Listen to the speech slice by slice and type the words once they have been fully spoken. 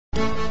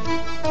Welcome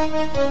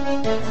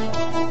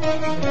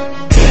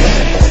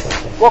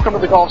to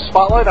the Golf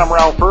Spotlight. I'm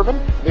Ralph Irvin.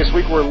 This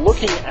week we're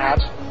looking at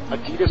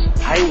Adidas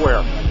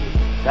Eyewear.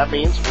 That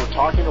means we're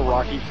talking to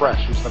Rocky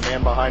Fresh, who's the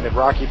man behind it.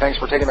 Rocky, thanks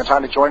for taking the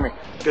time to join me.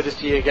 Good to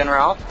see you again,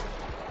 Ralph.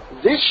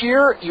 This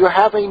year you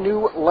have a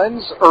new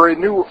lens, or a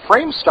new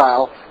frame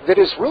style that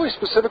is really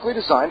specifically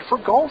designed for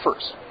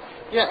golfers.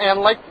 Yeah,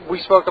 and like we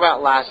spoke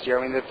about last year,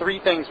 I mean, the three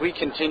things we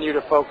continue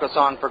to focus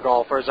on for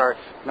golfers are,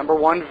 number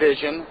one,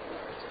 vision,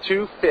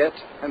 two, fit,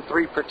 and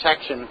three,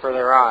 protection for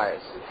their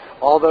eyes.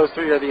 All those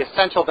three are the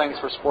essential things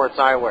for sports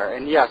eyewear.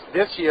 And yes,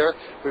 this year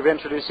we've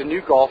introduced a new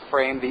golf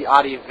frame, the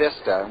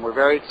Vista, and we're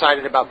very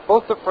excited about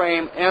both the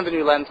frame and the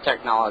new lens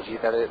technology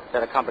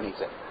that accompanies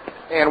it.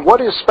 And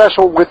what is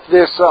special with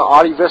this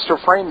Vista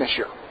frame this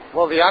year?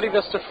 Well, the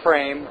Vista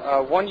frame,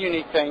 one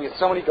unique thing is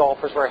so many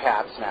golfers wear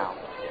hats now.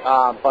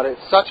 But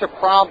it's such a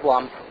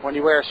problem when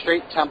you wear a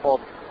straight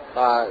templed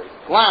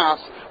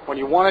glass, when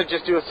you want to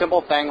just do a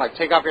simple thing like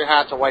take off your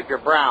hat to wipe your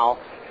brow.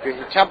 If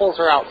your temples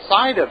are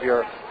outside of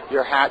your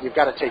hat, you've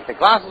got to take the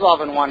glasses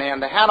off in one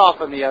hand, the hat off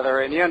in the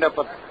other, and you end up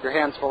with your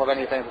hands full of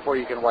anything before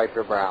you can wipe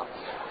your brow.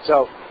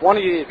 So one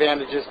of the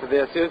advantages to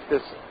this is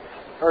this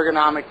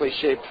ergonomically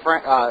shaped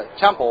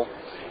temple,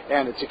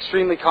 and it's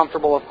extremely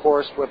comfortable, of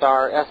course, with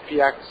our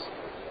SPX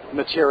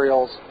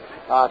materials.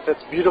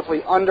 Fits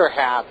beautifully under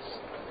hats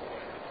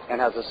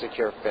and has a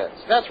secure fit.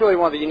 So that's really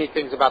one of the unique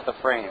things about the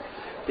frame.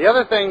 The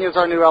other thing is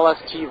our new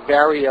LST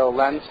Vario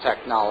lens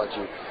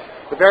technology.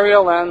 The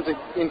Vario lens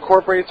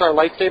incorporates our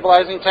light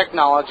stabilizing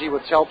technology,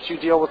 which helps you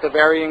deal with the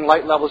varying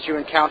light levels you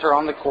encounter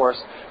on the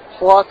course.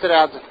 Plus, it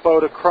adds a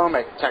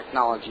photochromic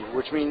technology,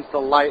 which means the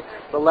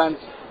lens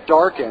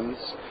darkens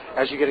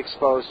as you get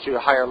exposed to a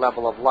higher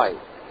level of light.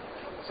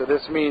 So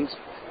this means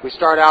we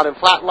start out in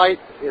flat light,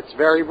 it's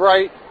very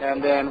bright,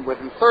 and then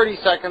within 30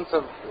 seconds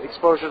of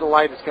exposure to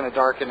light, it's going to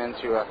darken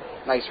into a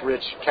nice,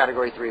 rich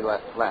Category 3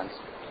 lens.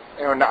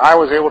 And I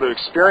was able to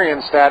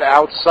experience that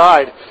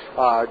outside.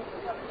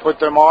 Put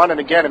them on, and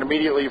again, it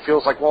immediately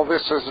feels like, well,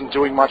 this isn't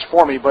doing much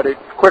for me, but it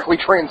quickly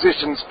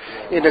transitions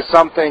into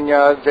something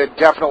that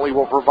definitely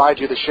will provide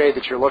you the shade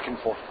that you're looking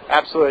for.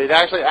 Absolutely. It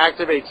actually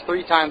activates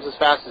 3 times as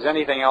fast as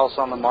anything else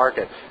on the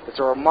market. It's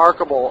a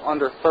remarkable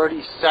under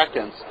 30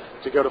 seconds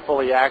to go to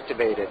fully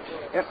activated.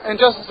 And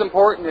just as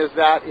important is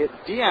that it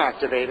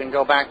deactivate and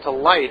go back to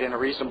light in a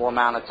reasonable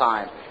amount of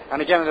time. And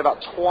again, at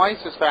about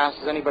twice as fast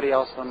as anybody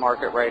else in the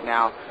market right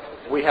now,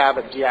 we have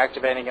it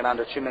deactivating in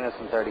under 2 minutes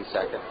and 30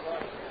 seconds.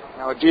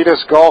 Now,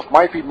 Adidas Golf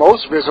might be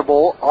most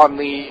visible on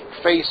the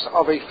face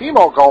of a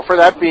female golfer,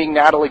 that being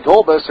Natalie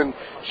Gulbis, and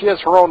she has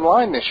her own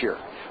line this year.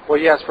 Well,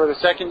 yes, for the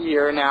second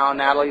year now,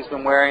 Natalie's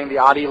been wearing the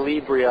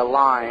Adilibria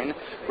line,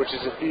 which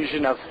is a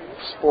fusion of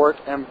sport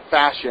and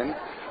fashion.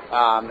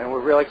 And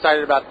we're really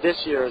excited about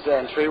this year's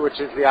entry, which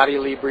is the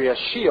Adilibria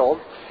Shield.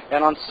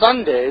 And on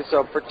Sundays,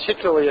 a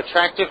particularly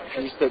attractive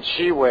piece that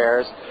she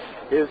wears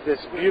is this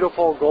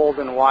beautiful gold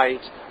and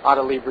white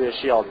Adilibria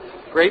Shield.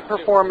 Great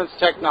performance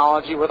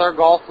technology with our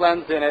golf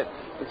lens in it,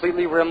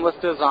 completely rimless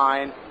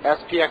design,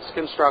 SPX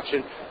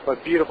construction,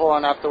 but beautiful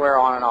enough to wear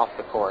on and off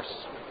the course.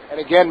 And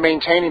again,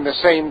 maintaining the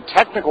same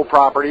technical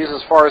properties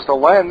as far as the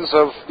lens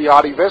of the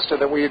Vista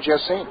that we had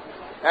just seen.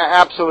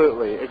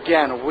 Absolutely.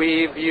 Again,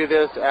 we view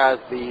this as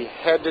the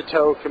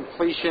head-to-toe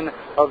completion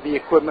of the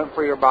equipment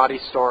for your body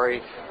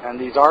story, and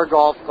these are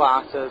golf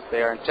glasses.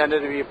 They are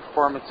intended to be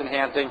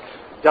performance-enhancing.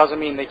 Doesn't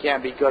mean they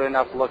can't be good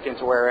enough looking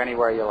to wear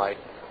anywhere you like.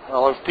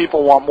 Well, if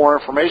people want more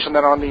information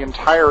then on the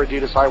entire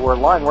Adidas Eyewear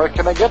line, where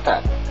can they get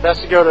that?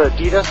 Best to go to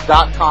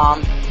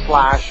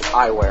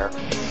adidas.com/eyewear.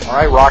 All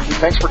right, Rocky,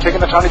 thanks for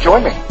taking the time to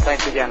join me.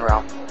 Thanks again,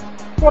 Ralph. I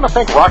want to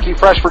thank Rocky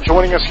Fresh for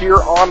joining us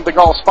here on the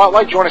Golf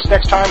Spotlight. Join us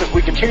next time as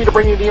we continue to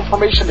bring you the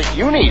information that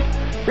you need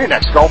for your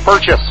next golf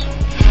purchase.